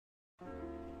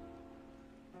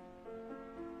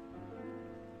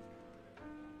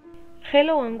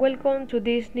Hello and welcome to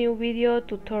this new video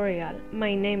tutorial.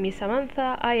 My name is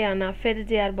Samantha. I am a first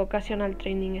year vocational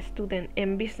training student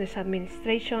in business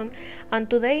administration, and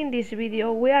today in this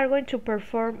video we are going to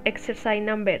perform exercise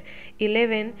number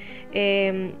 11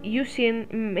 using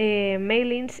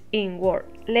mailings in Word.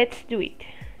 Let's do it.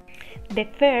 The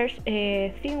first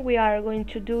thing we are going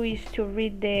to do is to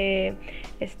read the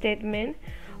statement.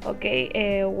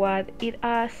 Okay, what it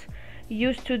asks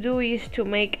used to do is to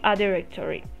make a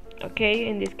directory. Okay,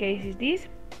 in this case is this,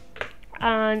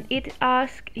 and it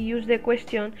asks use the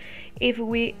question if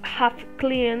we have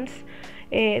clients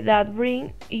that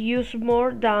bring use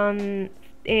more than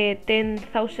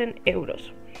 10,000 euros.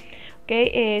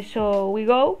 Okay, so we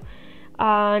go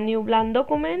a new blank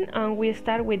document and we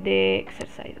start with the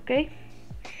exercise. Okay,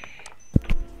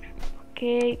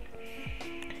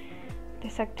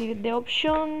 deactivate the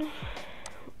option.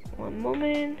 One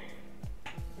moment.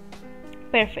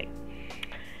 Perfect.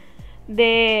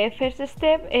 The first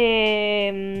step,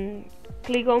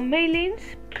 click on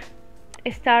mailings,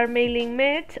 start mailing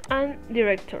merge and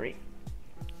directory.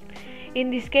 In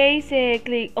this case,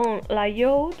 click on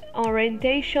layout,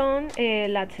 orientation,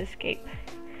 landscape.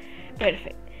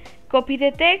 Perfect. Copy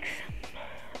the text.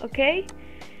 Okay,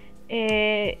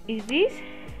 is this,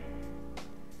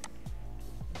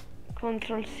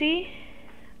 Ctrl C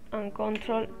and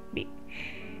Ctrl V.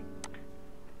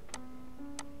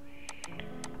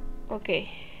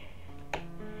 Okay,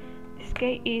 this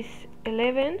case is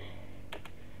 11.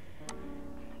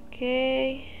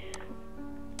 Okay,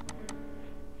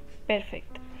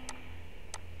 perfect.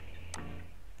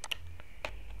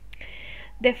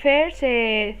 The first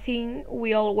thing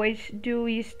we always do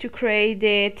is to create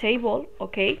the table.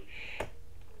 Okay,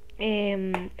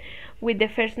 with the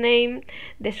first name,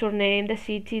 the surname, the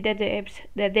city, the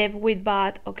depth with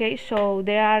bat. Okay, so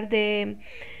there are the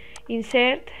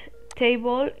insert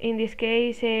table. In this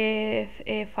case,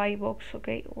 5 box.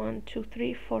 Okay, 1 2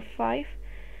 3 4 5.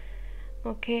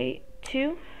 Okay,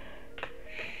 2.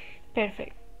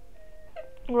 Perfect.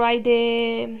 Write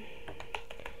the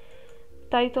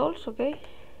titles.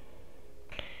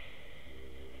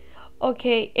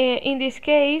 Okay, in this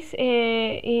case,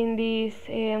 in this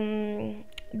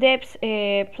depth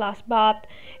plus bat,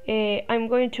 I'm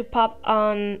going to pop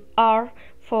an R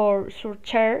for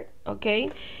surcharge. Okay,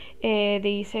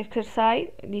 this exercise,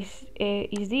 this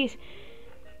is this.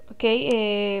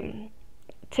 Okay,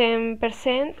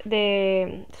 10%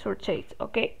 the surcharge.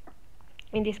 Okay,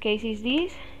 in this case is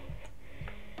this.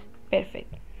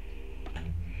 Perfect.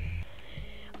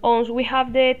 Once we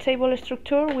have the table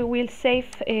structure, we will save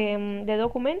the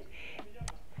document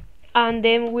and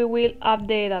then we will add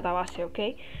the database.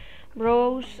 Okay,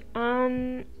 browse,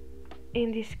 and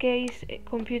in this case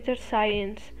computer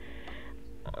science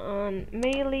and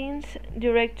mailings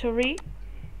directory.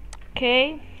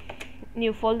 Okay,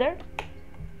 new folder,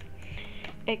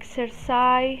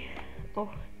 exercise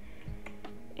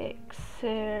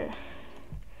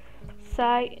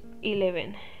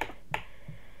 11.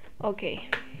 Okay,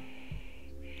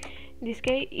 this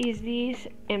case is this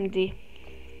empty.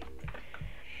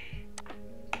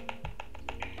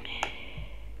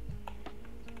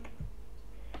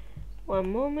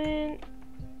 One moment.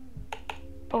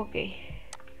 Okay,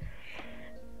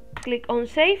 click on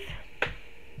save.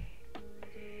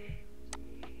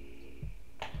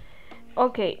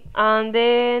 Okay, and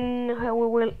then we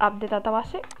will add the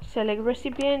database. Select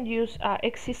recipient, use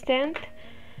existent.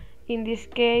 In this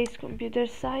case, computer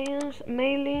science,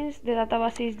 mailings, the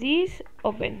database is this.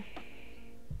 Open.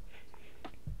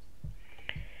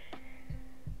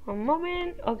 One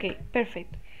moment. Okay,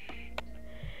 perfect.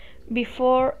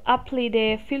 Before apply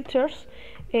the filters,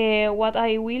 what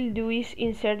I will do is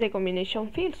insert the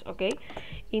combination fields. Okay,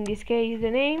 in this case the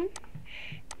name,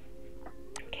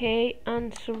 okay,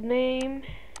 and surname,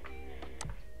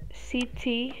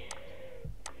 city,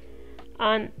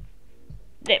 and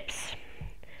depth.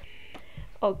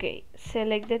 Okay,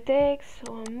 select the text.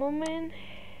 One moment.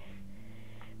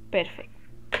 Perfect.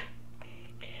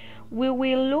 We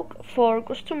will look for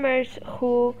customers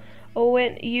who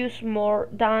use more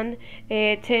than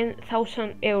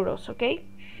 10,000 euros. Okay,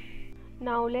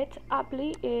 now let's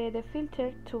apply the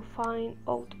filter to find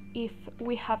out if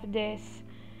we have these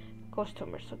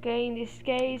customers. Okay, in this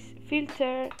case,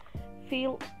 filter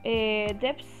field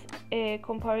depth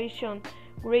comparison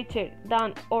greater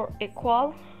than or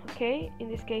equal. Okay, in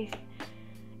this case,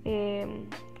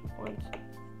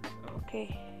 okay,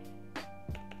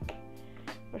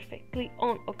 perfect. Click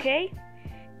on OK.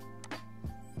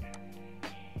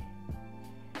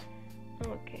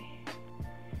 Okay,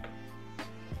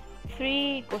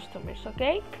 3 customers.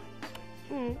 Okay,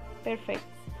 perfect.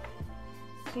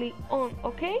 click on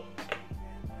OK,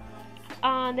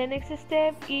 and the next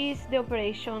step is the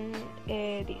operation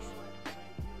this.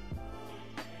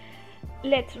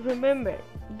 Let's remember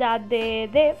that the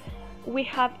depth we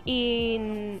have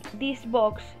in this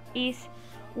box is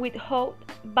without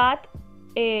VAT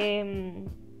and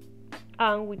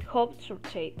without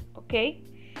surcharge, okay?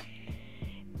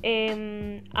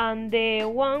 And the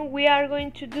one we are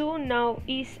going to do now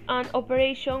is an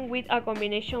operation with a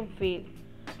combination field.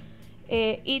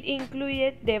 It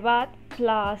included the VAT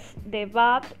plus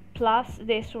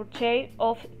the surcharge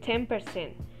of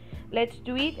 10%. Let's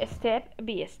do it step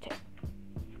by step.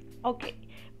 Okay,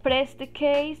 press the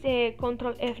case,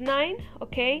 Control F9,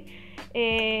 okay,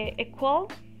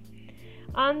 equal,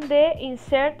 and the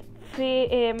insert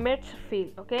merge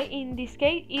field, okay, in this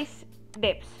case is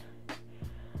depth.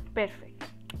 Perfect.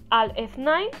 Alt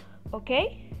F9,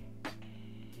 okay,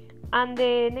 and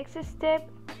the next step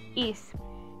is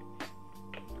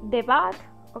the VAT,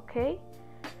 okay,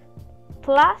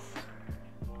 plus,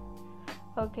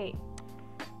 okay,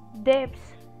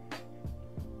 depth,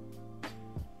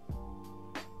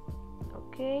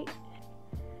 okay,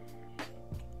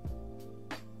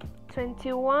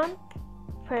 21%,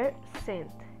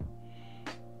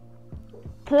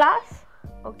 plus,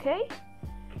 okay,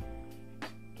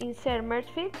 insert merge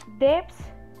field,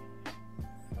 depth,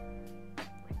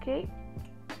 okay,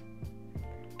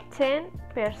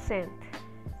 10%.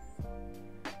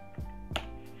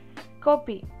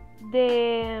 Copy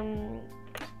the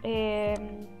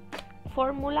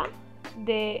formula,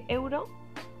 the euro,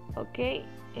 okay,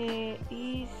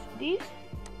 is this,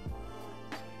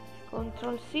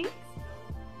 Control C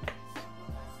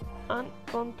and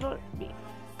Control V,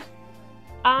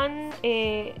 and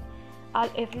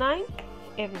Alt F9,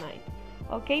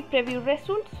 okay. Preview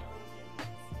results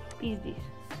is this,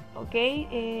 okay.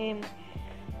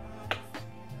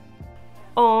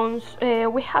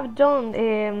 We have done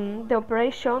the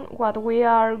operation. What we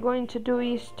are going to do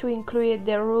is to include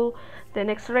the rule the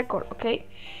next record, okay.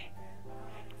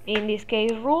 In this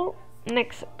case, rule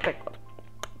next record.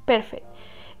 Perfect.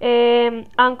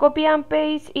 And copy and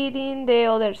paste it in the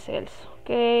other cells,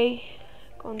 okay.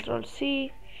 Control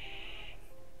C,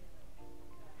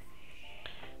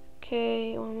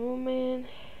 okay, one moment,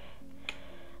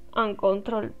 and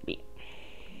Control V.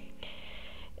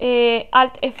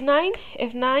 Alt F9,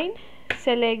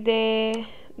 select the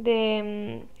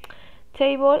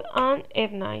table and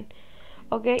F9,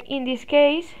 okay. In this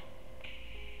case,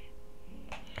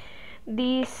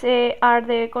 these are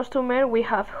the customers we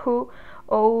have who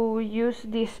use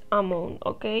this amount,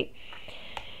 okay.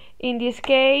 In this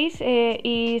case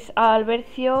is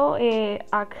Albercio,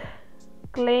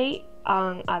 Clay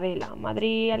and Adela,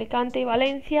 Madrid, Alicante,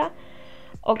 Valencia,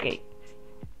 okay.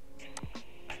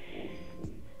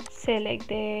 Select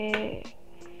the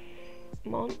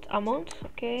amounts,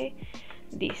 okay,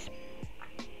 this,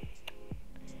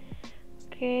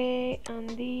 okay, and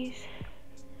this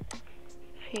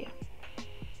here.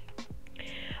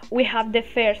 We have the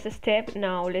first step.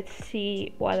 Now let's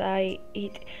see what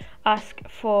it asks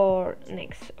for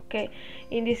next, okay.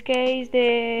 In this case,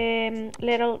 the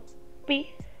letter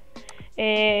P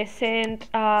send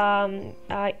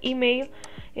email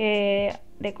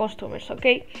the customers,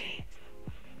 okay.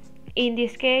 In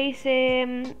this case,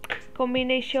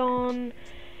 combination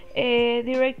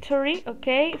directory,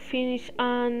 okay, finish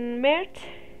and merge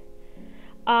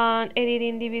and edit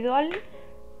individual,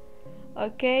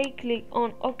 okay, click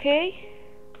on OK.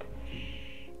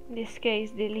 In this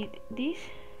case, delete this,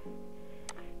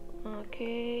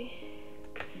 okay,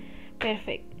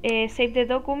 perfect. Save the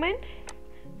document,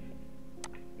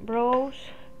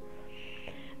 browse,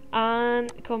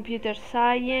 and computer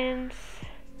science,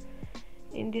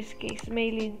 in this case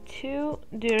mailing to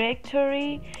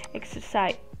directory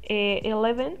exercise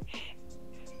 11,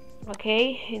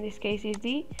 okay. In this case is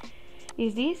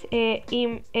this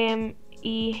MED,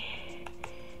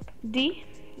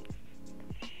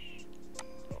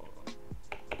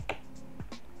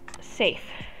 save.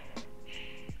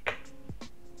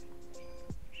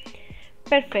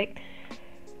 Perfect.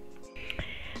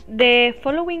 The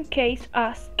following case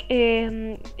asks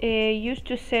used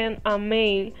to send a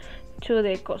mail to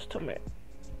the customer,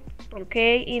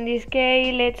 okay. In this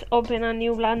case, let's open a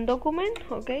new blank document,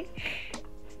 okay,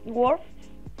 Word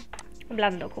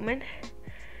blank document,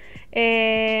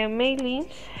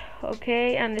 mailings,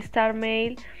 okay, and start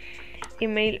mail,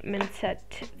 email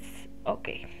messages,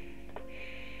 okay.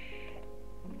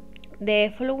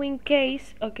 The following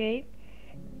case, okay,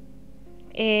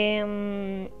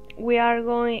 we are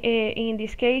going in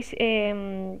this case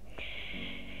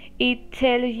it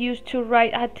tells you to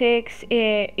write a text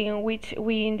in which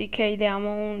we indicate the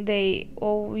amount they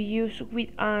owe use with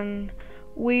and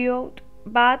without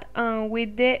but and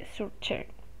with the surcharge.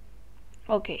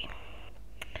 Okay.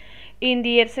 In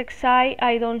the exercise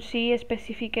I don't see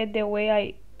specified the way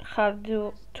I have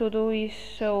to do it,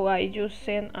 so I just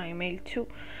send an email to.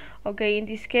 Okay, in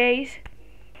this case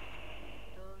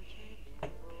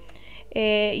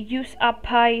use a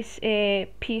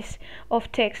piece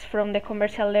of text from the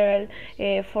commercial level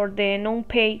for the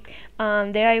non-paid,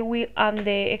 and there I will add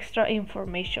the extra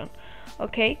information.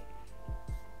 Okay,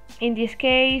 in this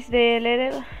case the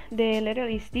letter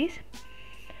is this.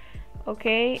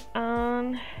 Okay,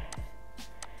 and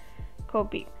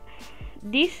copy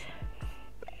this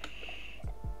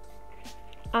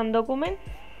and document,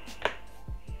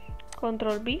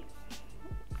 Control V.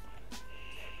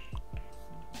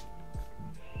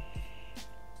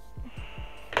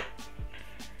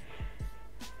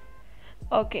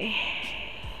 Okay,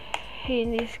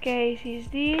 in this case is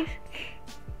this,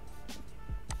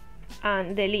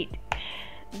 and delete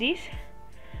this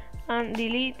and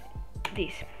delete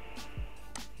this.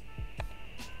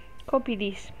 Copy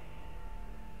this.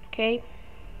 Okay,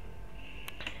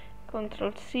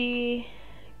 Control C.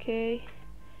 Okay,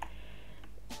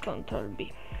 Control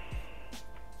V.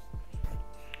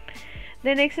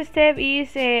 The next step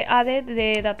is added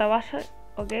the database.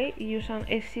 Okay, use an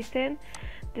existing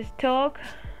the stock.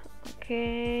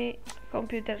 Okay,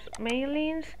 computers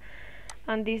mailings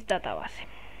and this database.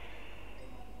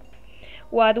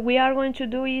 What we are going to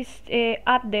do is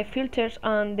add the filters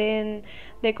and then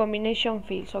the combination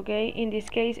fields. Okay, in this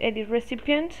case edit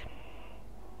recipients.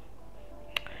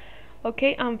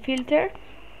 Okay, and filter,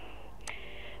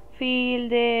 fill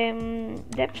the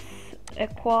depth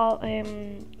equal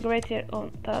greater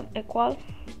than equal.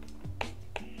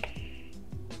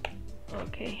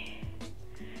 Okay,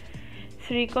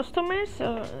 3 customers,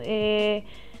 the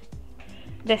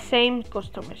same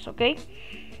customers. Okay,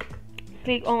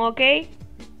 click on OK.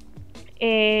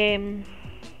 In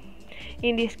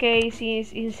this case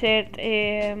is insert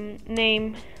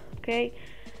name, okay,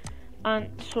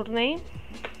 and surname.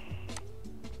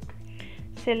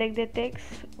 Select the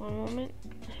text, one moment,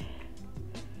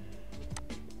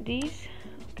 this.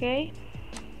 Okay,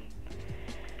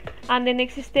 and the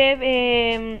next step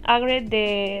aggregate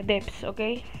the depths.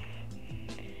 Okay,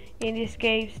 in this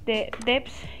case the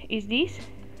depth is this.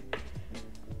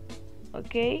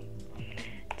 Okay,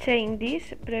 change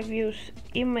this previous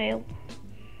email.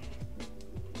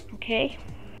 Okay,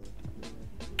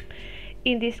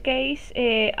 in this case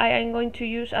I am going to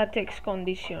use a text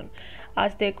condition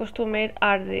as the customer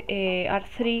are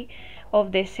 3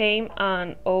 of the same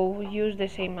and all use the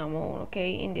same amount.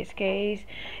 Okay, in this case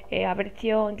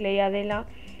abertzio incluía dela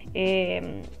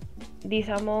this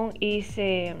amount is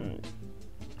same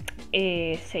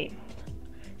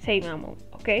amount.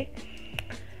 Okay,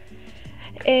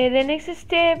 the next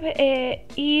step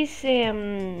is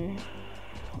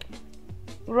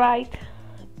write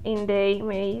in the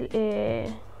email.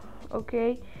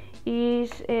 Okay,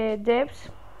 is depth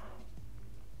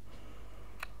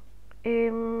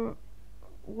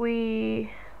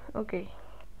okay,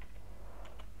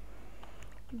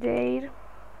 their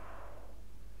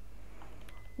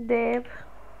depth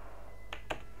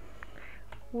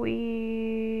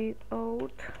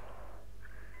without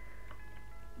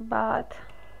but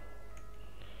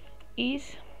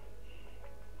is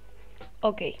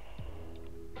okay.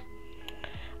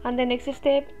 And the next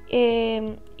step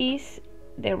is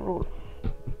the rule.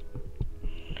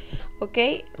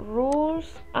 Okay,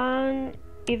 rules and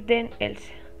if then else.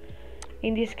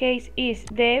 In this case is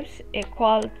depth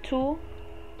equal to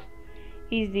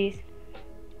is this.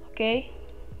 Okay,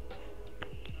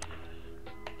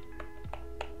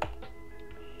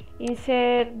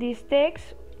 insert this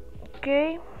text.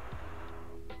 Okay,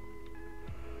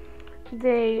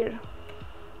 their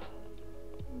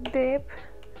depth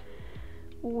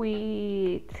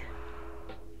with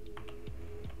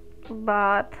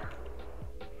but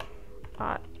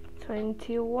at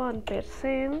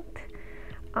 21%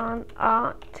 and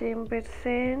a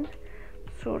 10%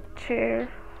 surcharge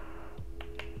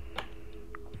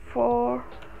for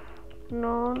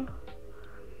non-payment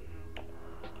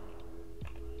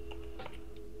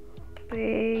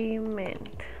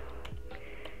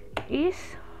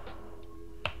is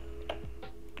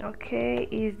okay.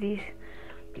 Is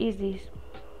this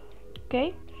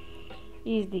okay?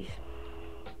 Is this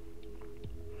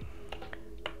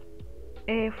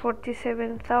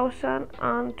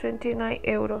 47,029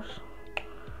 euros.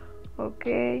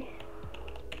 Okay,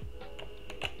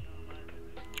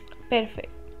 perfect.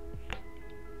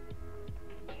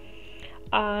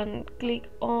 and click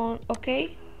on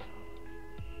OK.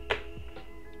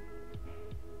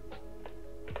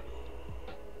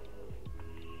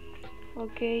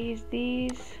 Okay, is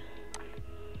this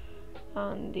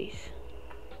and this.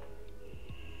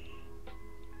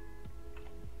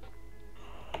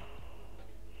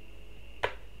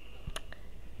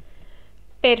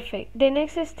 Perfect. The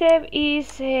next step is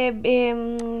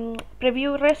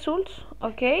preview results.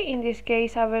 Okay, in this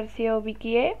case Avercio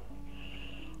BQE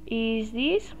is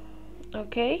this.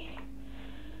 Okay,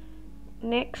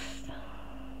 next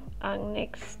and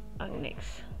next and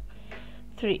next.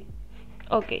 3.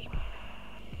 Okay.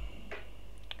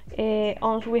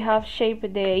 Once we have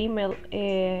shaped the email,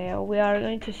 we are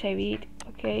going to save it.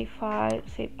 Okay, file,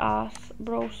 save as,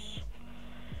 browse.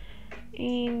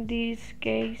 In this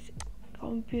case,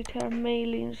 computer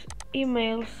mailings,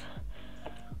 emails.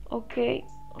 Okay,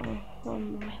 one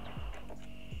moment.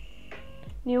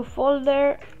 New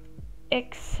folder,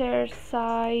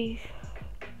 exercise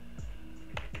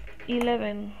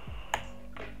 11.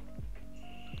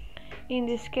 In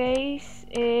this case,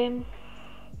 the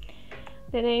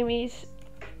name is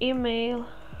email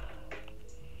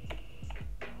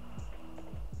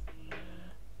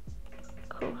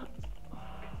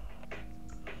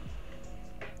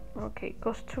okay,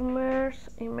 customers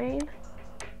email,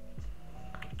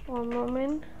 one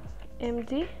moment,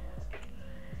 empty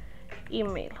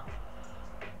email,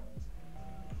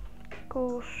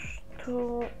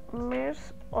 customers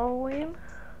owing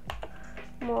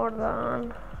more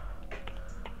than.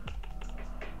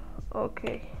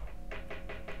 Okay,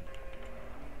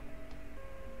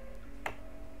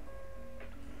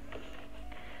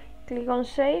 click on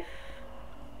save.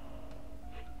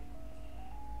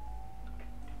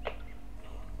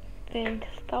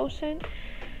 $10,000.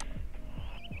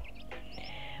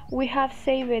 We have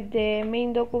saved the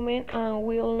main document and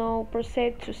will now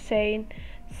proceed to send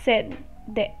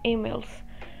the emails.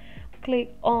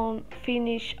 Click on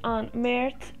finish and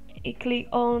merge. Click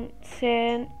on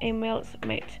send emails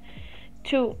merge.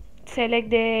 2. Select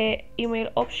the email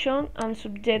option and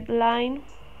subject line.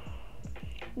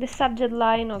 The subject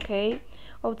line, okay,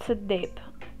 offset date.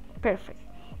 Perfect.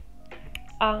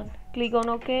 And click on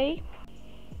OK.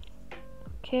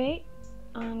 Okay,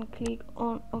 and click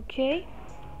on OK.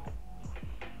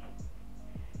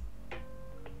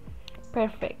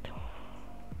 Perfect.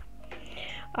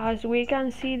 As we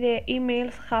can see, the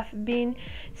emails have been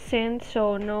sent,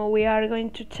 so now we are going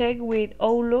to check with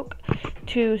Outlook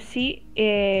to see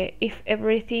if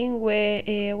everything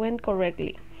went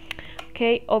correctly.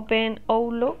 Okay, open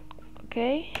Outlook.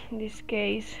 Okay, in this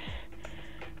case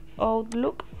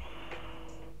Outlook.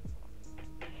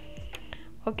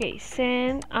 Okay,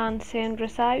 send and send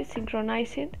receive,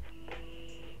 synchronizing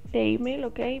the email.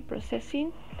 Okay,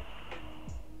 processing.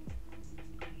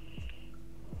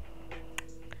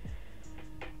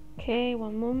 Okay,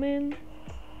 one moment.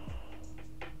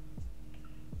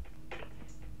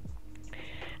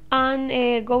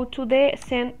 And go to the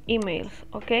send emails.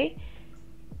 Okay,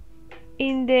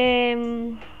 in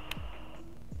the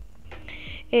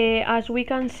as we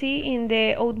can see in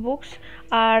the outbox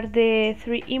are the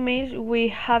 3 emails we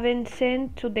haven't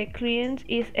sent to the clients.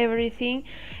 If everything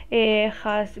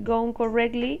has gone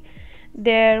correctly,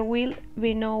 there will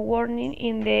be no warning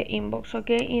in the inbox.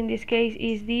 Okay, in this case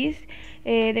is this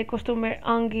the customer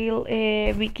Angel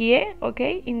BQE.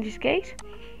 Okay, in this case,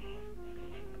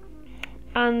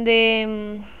 and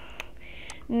the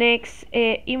next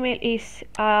email is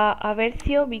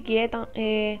Avercio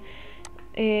BQE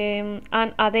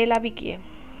and Adela BQE.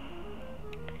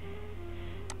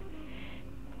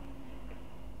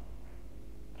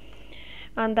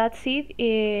 And that's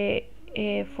it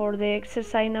for the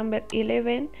exercise number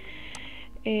 11,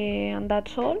 and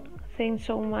that's all. Thanks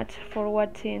so much for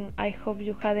watching. I hope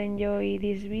you had enjoyed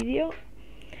this video.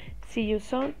 See you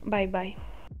soon. Bye bye.